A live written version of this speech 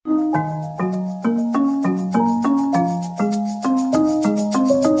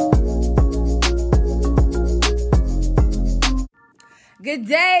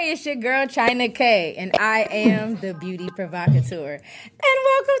it's your girl China K, and I am the beauty provocateur. And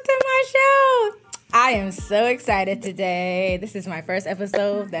welcome to my show. I am so excited today. This is my first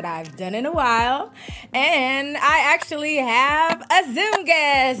episode that I've done in a while, and I actually have a Zoom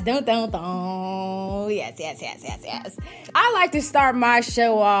guest. Dun, dun, dun. Yes. I like to start my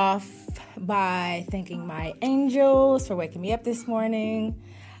show off by thanking my angels for waking me up this morning.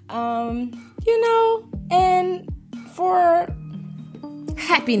 And for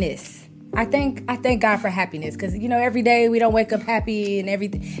happiness. I thank God for happiness because, every day we don't wake up happy and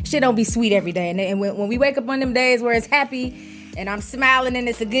everything. Shit don't be sweet every day. And when we wake up on them days where it's happy and I'm smiling and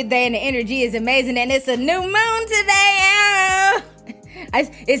it's a good day and the energy is amazing and it's a new moon today.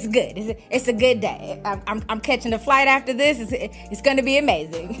 It's good. It's a good day. I'm catching a flight after this. It's going to be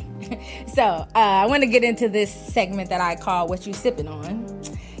amazing. So I want to get into this segment that I call What You Sipping On.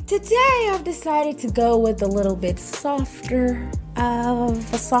 Today I've decided to go with a little bit softer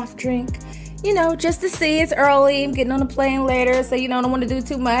of a soft drink, just to see. It's early. I'm getting on a plane later, so I don't want to do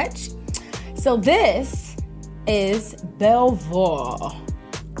too much. So this is Belvoir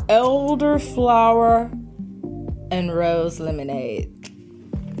Elderflower and Rose Lemonade.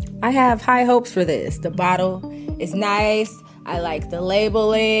 I have high hopes for this. The bottle is nice. I like the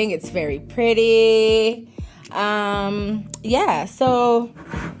labeling. It's very pretty. So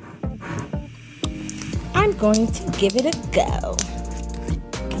I'm going to give it a go.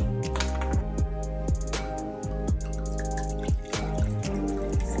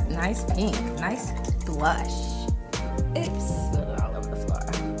 Nice pink, nice blush. Oops, all over the floor.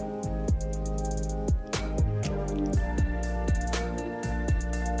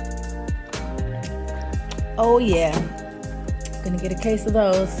 Oh yeah, gonna get a case of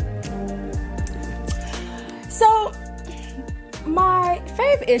those. So, my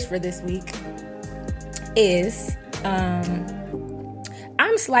fave-ish for this week is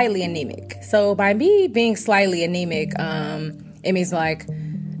I'm slightly anemic. So by me being slightly anemic, it means like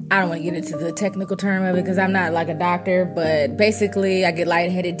I don't want to get into the technical term of it because I'm not like a doctor, but basically I get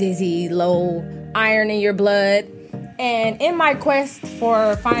lightheaded, dizzy, low iron in your blood. And in my quest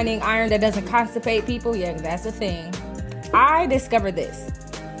for finding iron that doesn't constipate people, yeah, that's a thing, I discovered this.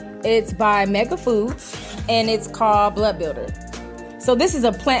 It's by Mega Foods and it's called Blood Builder. So this is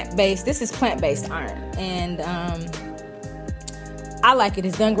plant-based iron, and I like it.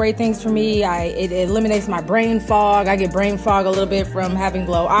 It's done great things for me. It eliminates my brain fog. I get brain fog a little bit from having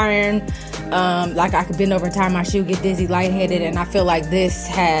low iron. Like I could bend over and tie my shoe, get dizzy, lightheaded, and I feel like this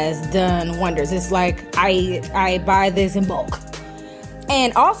has done wonders. It's like I buy this in bulk.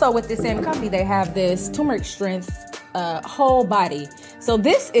 And also with the same company, they have this turmeric strength whole body. So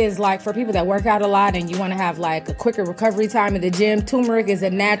this is like for people that work out a lot and you want to have like a quicker recovery time in the gym. Turmeric is a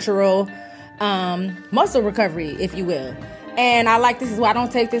natural muscle recovery, if you will. And I like this is why I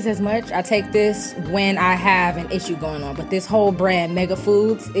don't take this as much. I take this when I have an issue going on. But this whole brand, Mega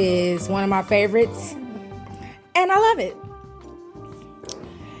Foods, is one of my favorites. And I love it.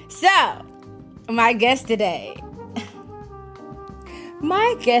 So, my guest today,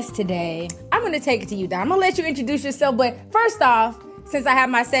 I'm going to take it to you, Don. I'm going to let you introduce yourself. But first off, since I have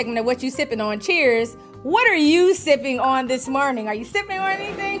my segment of What You Sipping On, cheers. What are you sipping on this morning? Are you sipping on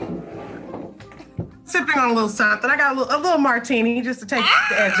anything? Sipping on a little something. I got a little martini just to take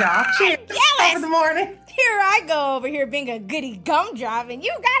the edge off. Cheers. Over the morning. Here I go over here being a goody gumdrop, and you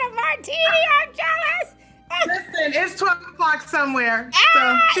got a martini. I'm jealous. Listen, it's 12 o'clock somewhere.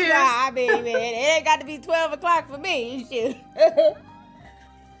 So cheers. Nah, baby. It ain't got to be 12 o'clock for me. Shoot.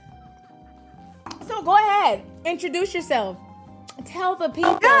 So go ahead. Introduce yourself. Tell the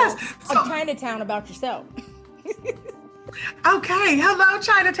people of Chinatown about yourself. Okay. Hello,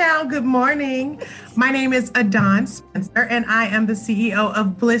 Chinatown. Good morning. My name is Adon Spencer, and I am the CEO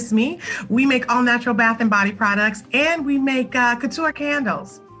of Bliss Me. We make all natural bath and body products, and we make couture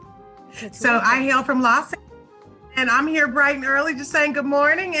candles. So I hail from Los Angeles, and I'm here bright and early just saying good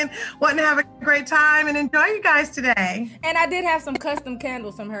morning and wanting to have a great time and enjoy you guys today. And I did have some custom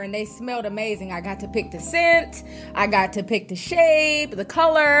candles from her, and they smelled amazing. I got to pick the scent. I got to pick the shape, the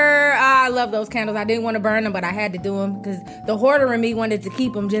color. I love those candles. I didn't want to burn them, but I had to do them because the hoarder in me wanted to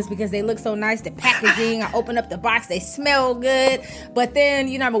keep them just because they look so nice. The packaging, I opened up the box. They smell good. But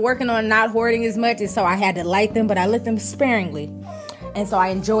then, I'm working on not hoarding as much, and so I had to light them, but I lit them sparingly. And so I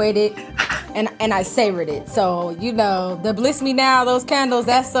enjoyed it. And I savored it. So, the Bliss Me Now, those candles,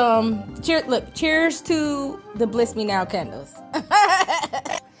 that's cheers to the Bliss Me Now candles.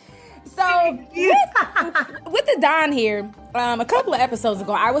 So with the Don here, a couple of episodes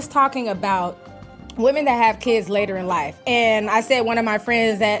ago, I was talking about women that have kids later in life. And I said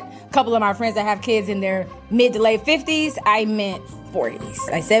couple of my friends that have kids in their mid to late 50s, I meant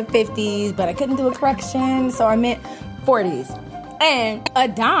 40s. I said 50s, but I couldn't do a correction, so I meant 40s. And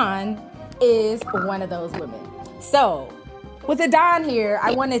Adon is one of those women. So with Adon here,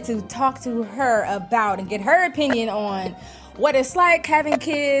 I wanted to talk to her about and get her opinion on what it's like having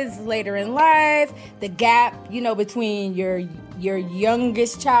kids later in life, the gap, between your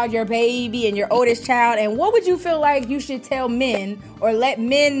youngest child, your baby, and your oldest child, and what would you feel like you should tell men or let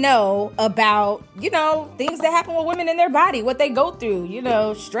men know about, things that happen with women in their body, what they go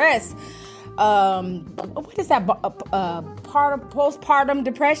through, stress, what is that, part of postpartum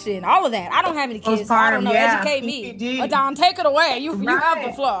depression, all of that. I don't have any kids, so I don't know. Yeah. Educate me. Adon, take it away. You have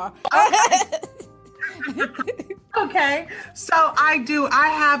the floor. Okay, so I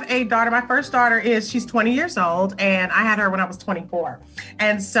have a daughter. My first daughter she's 20 years old, and I had her when I was 24.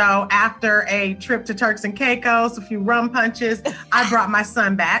 And so after a trip to Turks and Caicos, a few rum punches, I brought my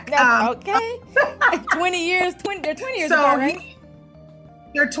son back. Okay. 20 years, they're 20 years apart, right?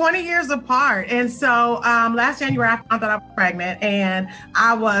 They're 20 years apart. And so last January, I found out I was pregnant, and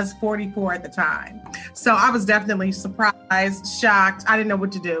I was 44 at the time. So I was definitely surprised, shocked. I didn't know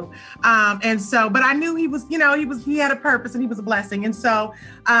what to do. But I knew he had a purpose and he was a blessing. And so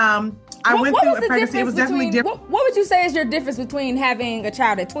I went through a pregnancy. It was definitely different. What would you say is your difference between having a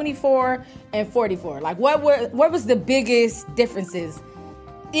child at 24 and 44? Like what was the biggest differences?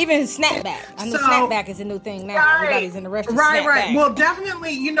 Even snapback. I know snapback is a new thing now. Right, everybody's in the rush to snap back. Well,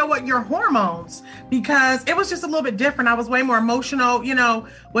 definitely, your hormones, because it was just a little bit different. I was way more emotional,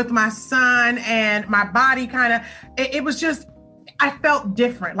 with my son, and my body it was just, I felt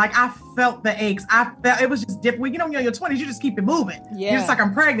different. Like I felt the aches. It was just different. When you're in your 20s, you just keep it moving. Yeah. You're just like,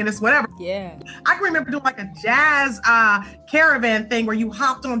 I'm pregnant, it's whatever. Yeah. I can remember doing like a jazz caravan thing where you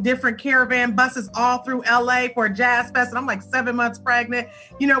hopped on different caravan buses all through LA for a jazz fest. And I'm like 7 months pregnant,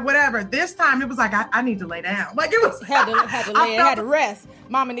 whatever. This time it was like, I need to lay down. Like it was. Had to rest.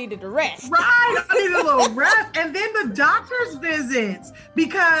 Mama needed to rest. Right. I needed a little rest. And then the doctor's visits,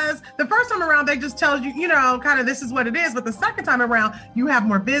 because the first time around, they just tell you, kind of this is what it is. But the second time around, you have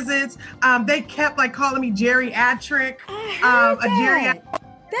more visits. They kept like calling me geriatric. That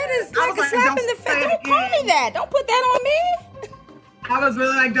is like a slap in the face. Don't call me that. Don't put that on me. I was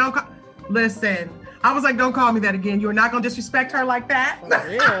really like, listen. I was like, don't call me that again. You are not going to disrespect her like that. For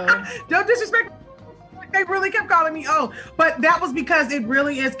real. Don't disrespect. They really kept calling me old, but that was because it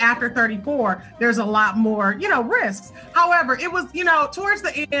really is after 34. There's a lot more, risks. However, it was, towards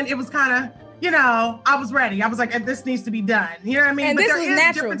the end, it was kind of, I was ready. I was like, this needs to be done. You know what I mean? And this was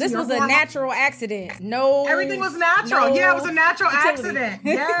natural. This was a natural accident. Everything was natural. It was a natural accident.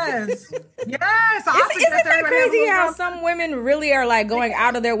 Yes. Yes. Isn't that crazy how some women really are like going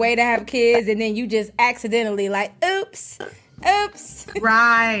out of their way to have kids, and then you just accidentally like, oops.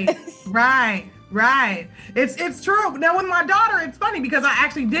 Right. It's true. Now with my daughter, it's funny because I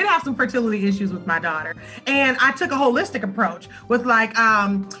actually did have some fertility issues with my daughter. And I took a holistic approach with like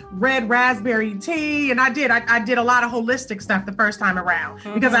red raspberry tea. And I did a lot of holistic stuff the first time around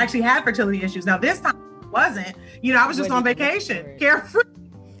because I actually had fertility issues. Now this time it wasn't, I was just on vacation, carefree.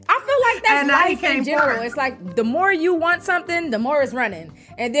 I feel like that's life in general. It's like the more you want something, the more it's running.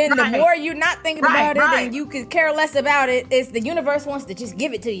 And then the more you're not thinking about it and you could care less about it, it's the universe wants to just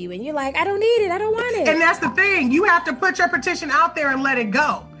give it to you. And you're like, I don't need it. I don't want it. And that's the thing. You have to put your petition out there and let it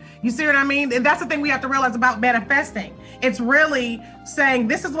go. You see what I mean? And that's the thing we have to realize about manifesting. It's really saying,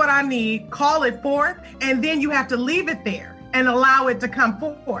 this is what I need, call it forth, and then you have to leave it there and allow it to come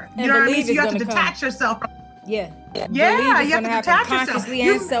forth. You know what I mean? So you have to detach yourself from Yeah, you have to detach consciously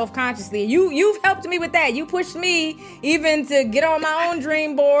yourself. and self-consciously. You've helped me with that. You pushed me even to get on my own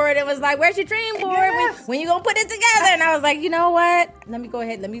dream board. It was like, "Where's your dream board? Yes. When you gonna put it together?" And I was like, you know what? Let me go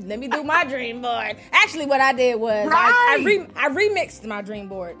ahead. Let me do my dream board. Actually, what I did was I remixed my dream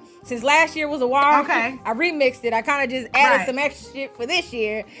board. Since last year was a while, I remixed it. I kind of just added some extra shit for this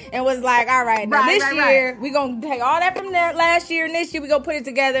year and was like, all right, now this year we gonna take all that from that last year and this year we gonna put it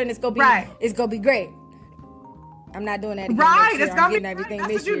together and it's gonna be great. I'm not doing that again. It's gonna be everything.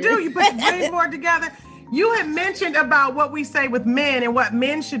 That's what you do. You put the dream board together. You had mentioned about what we say with men and what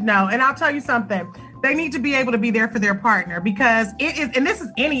men should know, and I'll tell you something. They need to be able to be there for their partner because it is, and this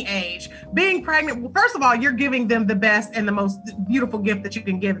is any age, being pregnant. First of all, you're giving them the best and the most beautiful gift that you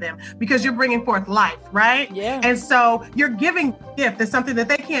can give them because you're bringing forth life, right? Yeah. And so you're giving a gift that's something that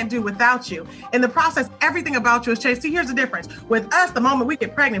they can't do without you. In the process, everything about you is changed. See, here's the difference. With us, the moment we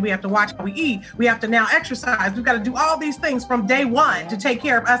get pregnant, we have to watch how we eat. We have to now exercise. We've got to do all these things from day one to take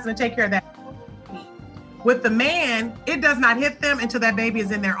care of us and to take care of that. With the man, it does not hit them until that baby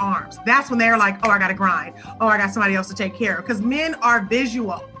is in their arms. That's when they're like, oh, I got to grind. Oh, I got somebody else to take care of. Because men are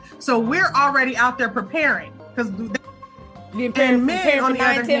visual. So we're already out there preparing. And men, on the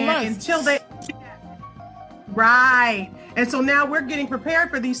other hand, until they... Right. And so now we're getting prepared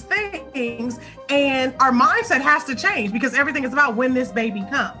for these things, and our mindset has to change because everything is about when this baby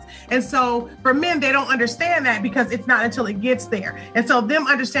comes. And so for men, they don't understand that because it's not until it gets there. And so them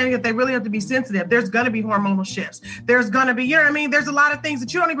understanding that they really have to be sensitive. There's going to be hormonal shifts. There's going to be, you know what I mean? There's a lot of things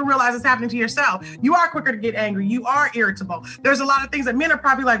that you don't even realize is happening to yourself. You are quicker to get angry. You are irritable. There's a lot of things that men are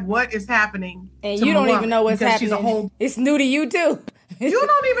probably like, what is happening? And you don't even know what's happening. It's new to you too. You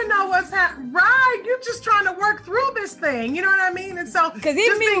don't even know what's happening, right? You're just trying to work through this thing. You know what I mean? And so, because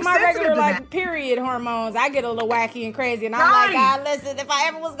even me with my regular period hormones, I get a little wacky and crazy, and I'm like, God, listen, if I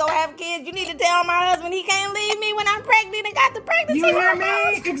ever was gonna have kids, you need to tell my husband he can't leave me when I'm pregnant and got the pregnancy. You hear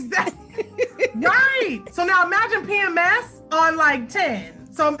me? Exactly. Right. So now imagine PMS on like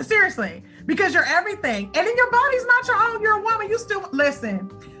 10. So seriously, because you're everything, and then your body's not your own. You're a woman. You still listen.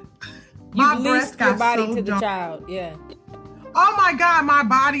 You leased your body to the child. Yeah. Oh my God,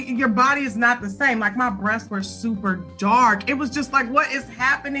 your body is not the same. Like my breasts were super dark. It was just like, what is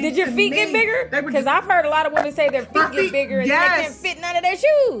happening? Did your feet get bigger? Because I've heard a lot of women say their feet get bigger and they can't fit none of their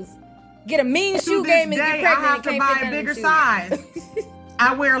shoes. Get a mean shoe game and get pregnant. I have to buy a bigger size.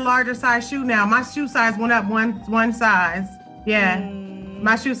 I wear a larger size shoe now. My shoe size went up one size. Yeah.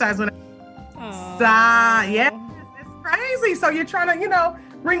 My shoe size went up. Yeah. It's crazy. So you're trying to,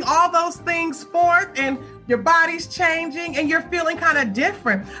 bring all those things forth, and your body's changing and you're feeling kind of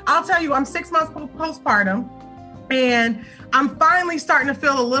different. I'll tell you, I'm 6 months postpartum, and I'm finally starting to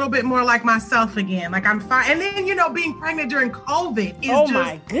feel a little bit more like myself again. Like I'm fine. And then, being pregnant during COVID is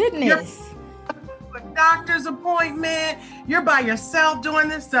my goodness. A doctor's appointment. You're by yourself doing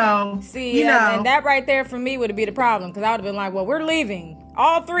this. So, and that right there for me would be the problem, because I would have been like, well, we're leaving.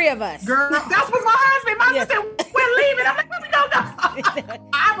 All three of us. Girl, that's what my husband. My husband said, we're leaving. I'm like, where we go?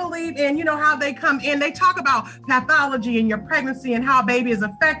 I believe in, how they come in. They talk about pathology in your pregnancy and how a baby is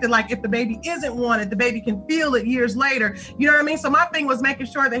affected. Like if the baby isn't wanted, the baby can feel it years later. You know what I mean? So my thing was making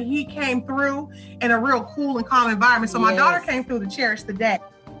sure that he came through in a real cool and calm environment. So my daughter came through to cherish the day.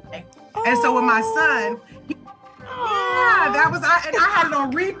 And so with my son, that was, and I had it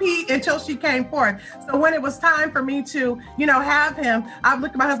on repeat until she came forth. So when it was time for me to, have him, I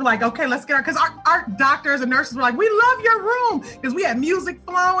looked at my husband like, okay, let's get her. Because our doctors and nurses were like, we love your room. Because we had music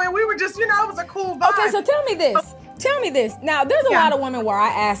flowing. We were just, it was a cool vibe. Okay, so tell me this. Now, there's a lot of women where I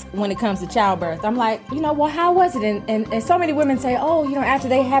ask when it comes to childbirth. I'm like, well, how was it? And so many women say, after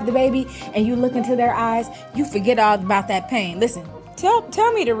they have the baby and you look into their eyes, you forget all about that pain. Listen.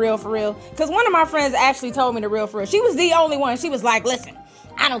 Tell me the real for real. Because one of my friends actually told me the real for real. She was the only one. She was like, listen,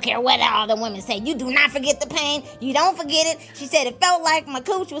 I don't care what all the women say. You do not forget the pain. You don't forget it. She said it felt like my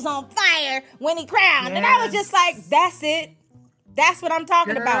cooch was on fire when he crowned. Yes. And I was just like, that's it. That's what I'm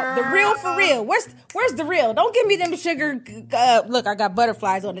talking about. The real for real. Where's the real? Don't give me them sugar. Look, I got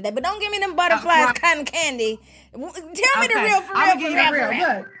butterflies on today, but don't give me them butterflies, cotton candy. Tell me the real for real. I'm going to give you the real.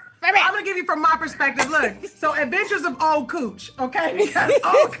 Look. I'm going to give you from my perspective. Look, so Adventures of Old Cooch, okay? Because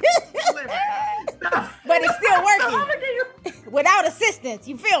old cooch but it's still working. So without assistance,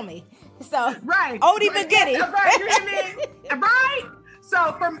 you feel me? So, right. Oldie but goodie. Right, you hear me? Right?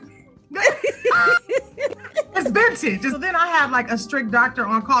 So, it's vintage. So then I have like a strict doctor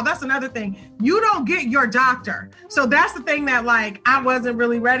on call. That's another thing. You don't get your doctor. So that's the thing that I wasn't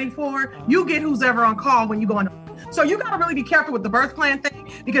really ready for. You get who's ever on call when you go on. So you got to really be careful with the birth plan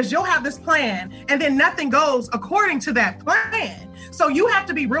thing, because you'll have this plan and then nothing goes according to that plan. So you have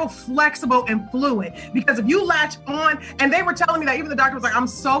to be real flexible and fluid, because if you latch on, and they were telling me that, even the doctor was like, I'm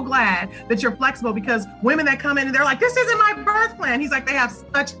so glad that you're flexible, because women that come in and they're like, this isn't my birth plan. He's like, they have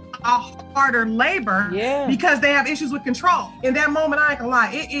such a harder labor because they have issues with control. In that moment, I ain't gonna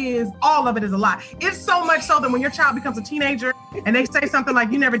lie, all of it is a lie. It's so much so that when your child becomes a teenager and they say something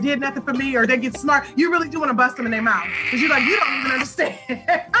like, you never did nothing for me, or they get smart, you really do want to bust them in their mouth. Because you're like, you don't even understand.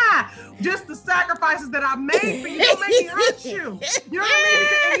 Just the sacrifices that I made for you don't make me hurt you. You know what I mean?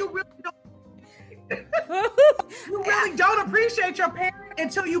 And you really don't appreciate your parent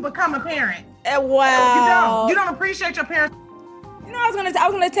until you become a parent. Wow. You don't appreciate your parents. I was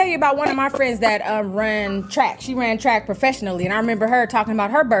gonna tell you about one of my friends that ran track. She ran track professionally, and I remember her talking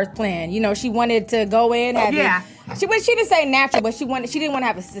about her birth plan. She wanted to go in. She didn't say natural, but she didn't want to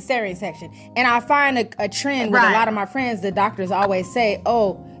have a cesarean section. And I find a trend with a lot of my friends. The doctors always say,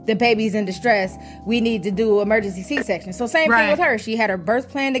 "Oh, the baby's in distress. We need to do emergency C-section. So same thing with her. She had her birth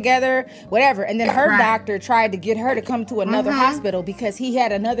plan together, whatever. And then her doctor tried to get her to come to another hospital because he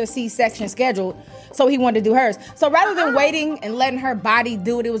had another C-section scheduled. So he wanted to do hers. So rather than waiting and letting her body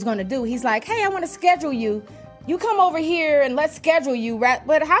do what it was going to do, he's like, hey, I want to schedule you. You come over here and let's schedule you.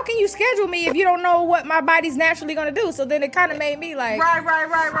 But how can you schedule me if you don't know what my body's naturally going to do? So then it kind of made me like...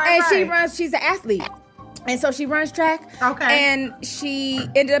 And she's an athlete. And so she runs track. Okay. And she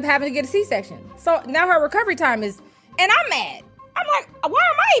ended up having to get a C-section. So now her recovery time is... And I'm mad. I'm like, why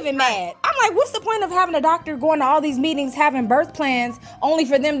am I even mad? I'm like, what's the point of having a doctor going to all these meetings, having birth plans, only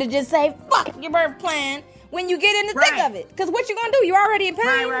for them to just say, fuck your birth plan, when you get in the thick of it? Because what you going to do? You're already in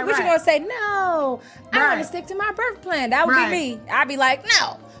pain. What you going to say? No, I'm going to stick to my birth plan. That would be me. I'd be like,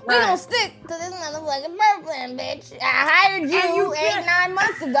 no. We're going to stick to this motherfucking birth plan, bitch. I hired you 8-9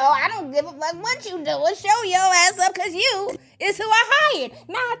 months ago. I don't give a fuck what you do. We'll show your ass up because you is who I hired,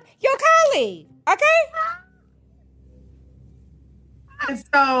 not your colleague. Okay? And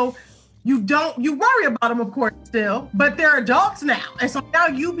so you worry about them, of course, still, but they're adults now. And so now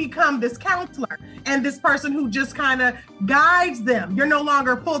you become this counselor and this person who just kind of guides them. You're no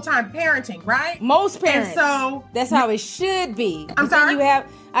longer full-time parenting, right? Most parents. And so that's how it should be. I'm sorry?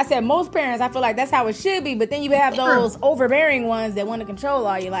 I said most parents, I feel like that's how it should be. But then you have those overbearing ones that want to control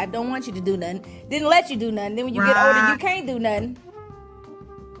all your life, don't want you to do nothing, didn't let you do nothing. Then when you get older, you can't do nothing.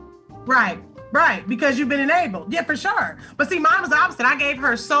 Right, because you've been enabled. Yeah, for sure. But see, mine was the opposite. I gave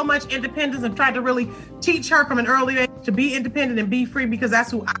her so much independence and tried to really teach her from an early age to be independent and be free because that's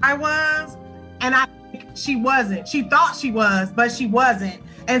who I was. And I think she wasn't. She thought she was, but she wasn't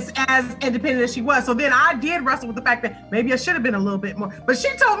as independent as she was. So then I did wrestle with the fact that maybe I should have been a little bit more. But she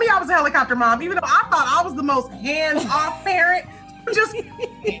told me I was a helicopter mom, even though I thought I was the most hands-off parent.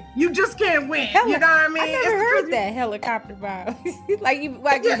 You just can't win. You know what I mean? I never heard that helicopter mom. like you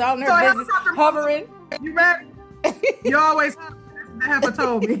was on her business, hovering. You ready? You always have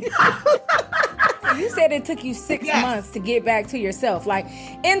told me. You said it took you 6 months to get back to yourself. Like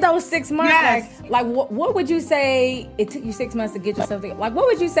in those 6 months, like what would you say? It took you 6 months to get yourself together. Like what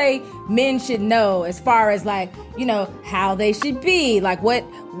would you say men should know as far as like how they should be? Like what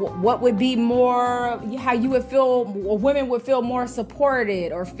would be more how you would feel, or women would feel more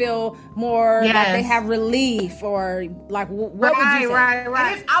supported or feel more like they have relief, or like what would you say?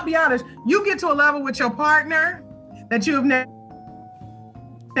 Right. I'll be honest. You get to a level with your partner that you have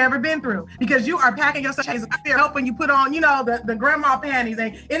never been through, because you are packing yourself there, helping you put on, the grandma panties,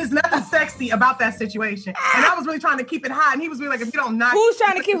 and it is nothing sexy about that situation. And I was really trying to keep it hot, and he was really like, if you don't knock, who's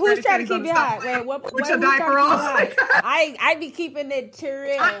trying to keep it hot? Wait, put your diaper on. I be keeping it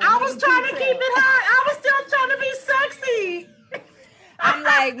real. I was trying to keep it hot. I was still trying to be sexy. I'm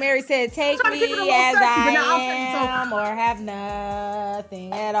like Mary said, take me as I am, or have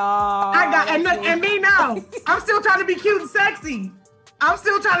nothing at all. And me now. I'm still trying to be cute and sexy. I'm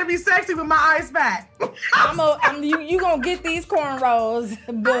still trying to be sexy with my eyes back. You gonna get these cornrows,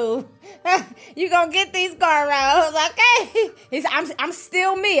 boo. You gonna get these cornrows, okay? I'm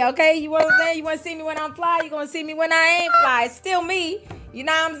still me, okay? You know what I'm saying? You want to see me when I'm fly? You gonna see me when I ain't fly? It's still me. You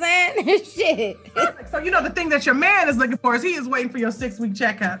know what I'm saying? Shit. So the thing that your man is looking for is he is waiting for your 6-week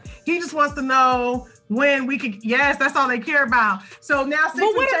checkup. He just wants to know when we could. Yes, that's all they care about. So now 6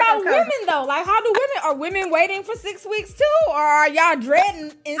 weeks. But what about women though? Like, how do women wait for 6 weeks too, or are y'all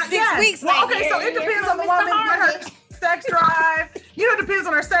dreading in 6 weeks? Well, okay, so it depends on the woman with her sex drive. It depends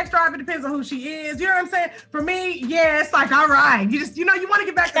on her sex drive. It depends on who she is. You know what I'm saying? For me, it's like, all right, you just you want to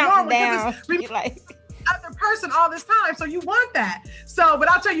get back to normal because other person all this time, so you want that. So, but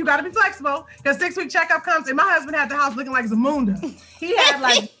I'll tell you, got to be flexible, because 6-week checkup comes, and my husband had the house looking like Zamunda. He had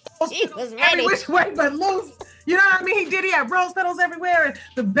like every which way but loose. You know what I mean? He had rose petals everywhere, and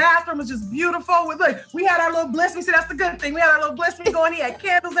the bathroom was just beautiful. We had our little bliss me. See, that's the good thing. We had our little bliss me going. He had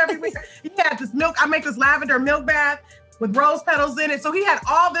candles everywhere. He had this milk. I make this lavender milk bath with rose petals in it. So he had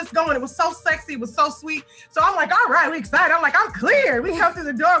all this going. It was so sexy. It was so sweet. So I'm like, all right, we excited. I'm like, I'm clear. We come through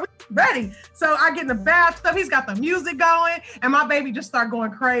the door. We're ready. So I get in the bathtub. He's got the music going, and my baby just start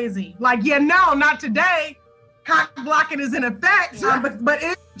going crazy. Like, no, not today. Cock blocking is in effect. But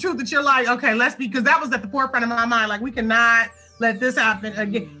it's true that you're like, okay, let's be, because that was at the forefront of my mind. Like, we cannot let this happen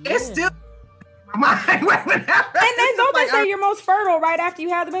again. Yeah. It's still in my mind. And then don't they say you're most fertile right after you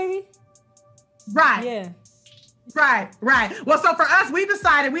have the baby? Right. Yeah. Right. Well, so for us, we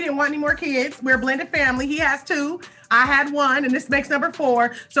decided we didn't want any more kids. We're a blended family. He has 2. I had 1, and this makes number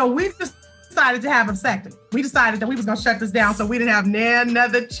 4. So we decided to have a vasectomy. We decided that we was going to shut this down so we didn't have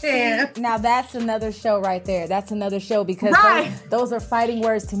another chance. Now that's another show right there. That's another show because those are fighting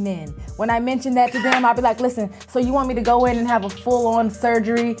words to men. When I mention that to them, I'll be like, listen, so you want me to go in and have a full-on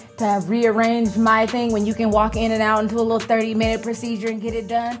surgery to have rearranged my thing when you can walk in and out into a little 30-minute procedure and get it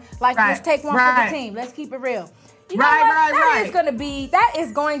done? Like, let's take one for the team. Let's keep it real. You know what? That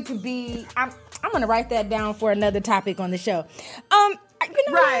is going to be, I'm going to write that down for another topic on the show.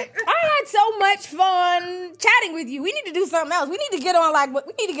 You know what? I had so much fun chatting with you. We need to do something else. We need to get on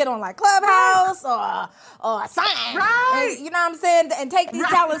like Clubhouse or something. Right. And, you know what I'm saying? And take these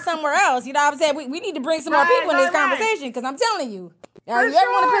talents somewhere else. You know what I'm saying? We need to bring some more people in this conversation because I'm telling you. Now, if you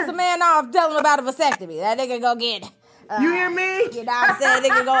ever want to piss a man off, tell him about a vasectomy. That nigga go get you hear me? You know what I'm saying?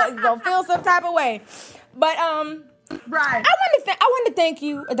 Nigga go feel some type of way. But right. I want to thank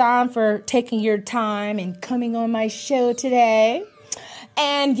you, Adon, for taking your time and coming on my show today.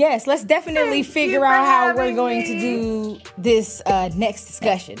 And yes, let's definitely figure out how we're going to do this next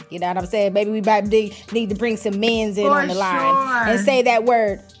discussion. You know what I'm saying? Maybe we might need to bring some men's in on the line and say that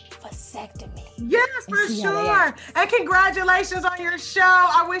word, vasectomy. Yes, for sure. And congratulations on your show.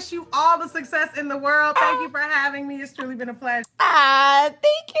 I wish you all the success in the world. Thank you for having me. It's truly been a pleasure.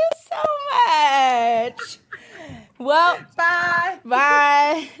 Thank you so much. Well, bye.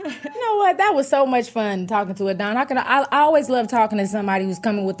 You know what? That was so much fun talking to Adon. I always love talking to somebody who's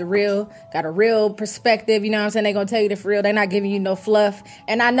coming with got a real perspective. You know what I'm saying? They're going to tell you the real. They're not giving you no fluff.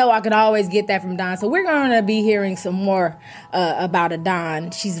 And I know I can always get that from Don. So we're going to be hearing some more about Adon.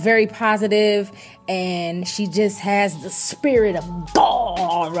 She's very positive and she just has the spirit of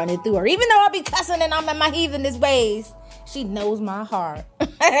God running through her. Even though I be cussing and I'm in my heathenist ways, she knows my heart.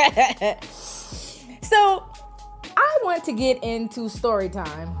 So I want to get into story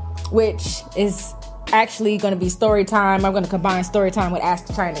time, which is actually going to be story time. I'm going to combine story time with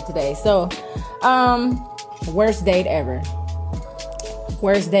Ask China today. So, worst date ever.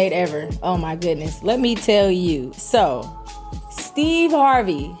 Worst date ever. Oh my goodness. Let me tell you. So, Steve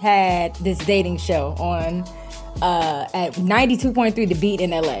Harvey had this dating show on at 92.3 The Beat in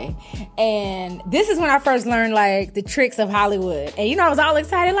LA. And this is when I first learned like the tricks of Hollywood. And you know, I was all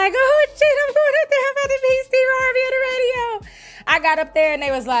excited, like, oh shit, I'm going up there. I'm about to meet Steve Harvey on the radio. I got up there and they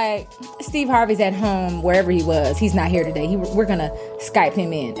was like, Steve Harvey's at home wherever he was. He's not here today. We're gonna Skype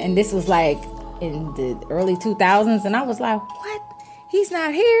him in. And this was like in the early 2000s. And I was like, what? He's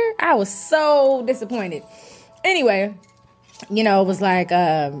not here? I was so disappointed. Anyway, you know, it was like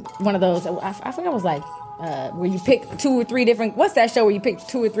one of those, I think it was like, where you pick two or three different, what's that show where you pick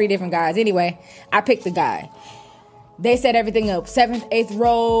two or three different guys? Anyway, I picked the guy. They set everything up. 7th, 8th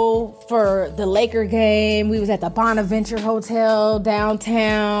row for the Laker game. We was at the Bonaventure Hotel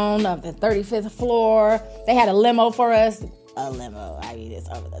downtown on the 35th floor. They had a limo for us. A limo. I mean, it's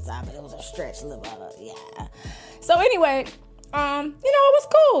over the top, but it was a stretch limo. Yeah. So anyway, you know, it was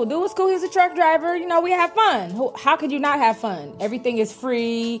cool. Dude was cool. He's a truck driver. You know, we have fun. How could you not have fun? Everything is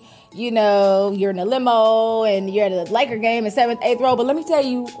free. You know, you're in a limo and you're at a Laker game in 7th, 8th row. But let me tell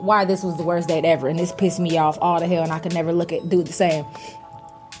you why this was the worst date ever. And this pissed me off all the hell. And I could never do the same.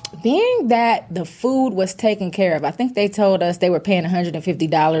 Being that the food was taken care of, I think they told us they were paying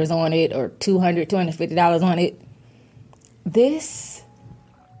 $150 on it or $250 on it. This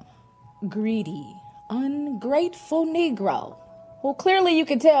greedy, ungrateful Negro, who clearly you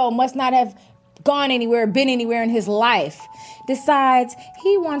can tell must not have been anywhere in his life, decides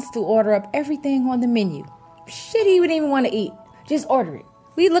he wants to order up everything on the menu. Shit he wouldn't even want to eat. Just order it.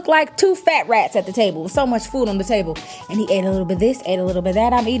 We look like two fat rats at the table with so much food on the table. And he ate a little bit of this, ate a little bit of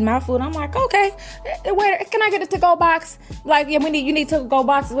that. I'm eating my food. I'm like, okay, where can I get a to-go box? Like, yeah, you need to-go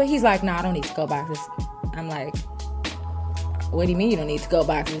boxes. Well, he's like, no, I don't need to-go boxes. I'm like, what do you mean you don't need to-go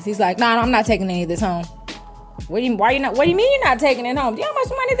boxes? He's like, no, I'm not taking any of this home. What do you mean you're not taking it home? Do you know how much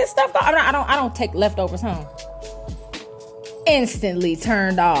money this stuff costs? I don't take leftovers home. Instantly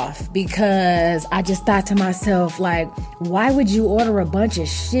turned off because I just thought to myself, like, why would you order a bunch of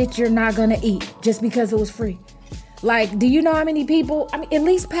shit you're not gonna eat just because it was free? Like, do you know how many people? I mean, at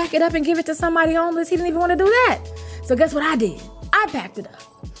least pack it up and give it to somebody homeless. He didn't even want to do that. So guess what I did? I packed it up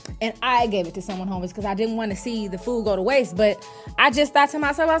and I gave it to someone homeless because I didn't want to see the food go to waste. But I just thought to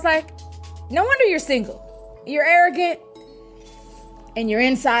myself, I was like, no wonder you're single. You're arrogant and your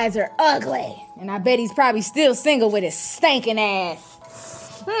insides are ugly. And I bet he's probably still single with his stinking ass.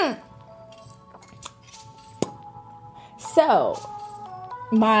 So,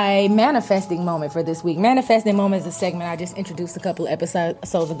 my manifesting moment for this week. Manifesting moment is a segment I just introduced a couple of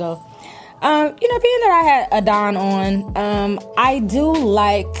episodes ago. You know, being that I had Adon on, I do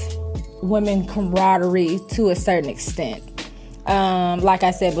like women camaraderie to a certain extent. Like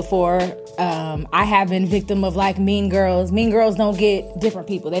I said before, I have been victim of like mean girls. Mean girls don't get different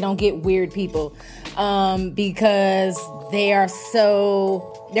people. They don't get weird people because they're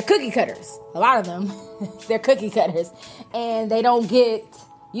cookie cutters. A lot of them, they're cookie cutters, and they don't get,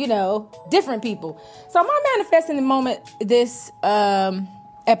 different people. So my manifesting moment this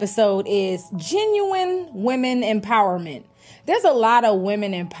episode is genuine women empowerment. There's a lot of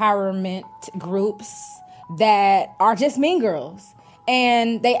women empowerment groups that are just mean girls.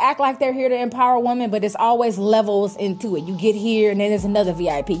 And they act like they're here to empower women, but it's always levels into it. You get here, and then there's another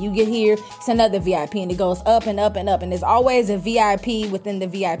VIP. You get here, it's another VIP, and it goes up and up and up. And there's always a VIP within the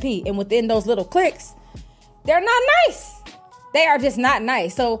VIP. And within those little cliques, they're not nice. They are just not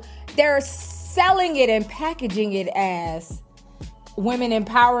nice. So they're selling it and packaging it as women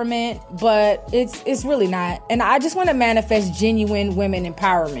empowerment, but it's really not. And I just want to manifest genuine women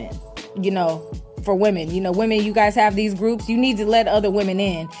empowerment, for women. Women, you guys have these groups. You need to let other women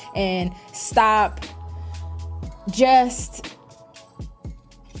in and stop. Just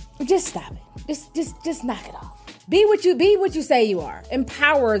stop it. Just knock it off. Be what you say you are.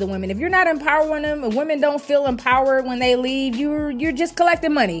 Empower the women. If you're not empowering them, and women don't feel empowered when they leave, you're just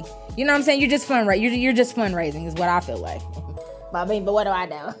collecting money. You know what I'm saying? You're just you're just fundraising is what I feel like. But what do I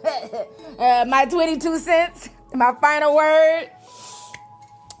know? My 22 cents, my final word.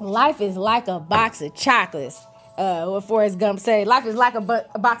 Life is like a box of chocolates. What Forrest Gump say, life is like a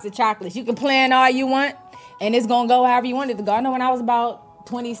box of chocolates. You can plan all you want, and it's going to go however you want it to go. I know when I was about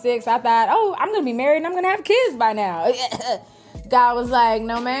 26, I thought, I'm going to be married and I'm going to have kids by now. God was like,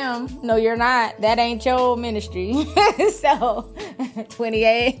 no, ma'am. No, you're not. That ain't your ministry. So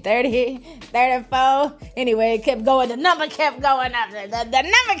 28, 30, 34. Anyway, it kept going. The number kept going up. The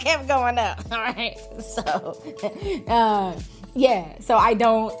number kept going up. All right. So, yeah. So I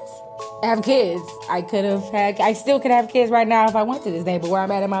don't have kids. I still could have kids right now if I went to this day. But where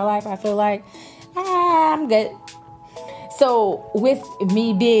I'm at in my life, I feel like I'm good. So with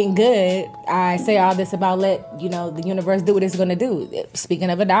me being good, I say all this about let the universe do what it's going to do.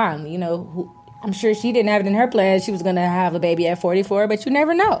 Speaking of Adon, I'm sure she didn't have it in her plans. She was going to have a baby at 44, but you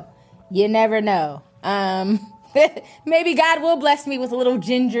never know. You never know. Maybe God will bless me with a little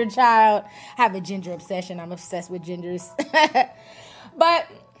ginger child. I have a ginger obsession. I'm obsessed with gingers. But,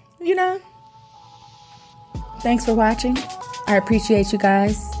 thanks for watching. I appreciate you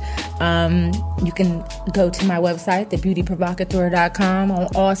guys. You can go to my website, thebeautyprovocateur.com. On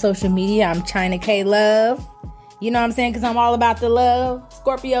all social media, I'm China K Love. You know what I'm saying? Because I'm all about the love.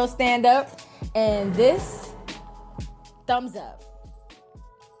 Scorpio, stand up. And this, thumbs up.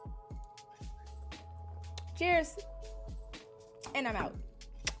 Cheers. And I'm out.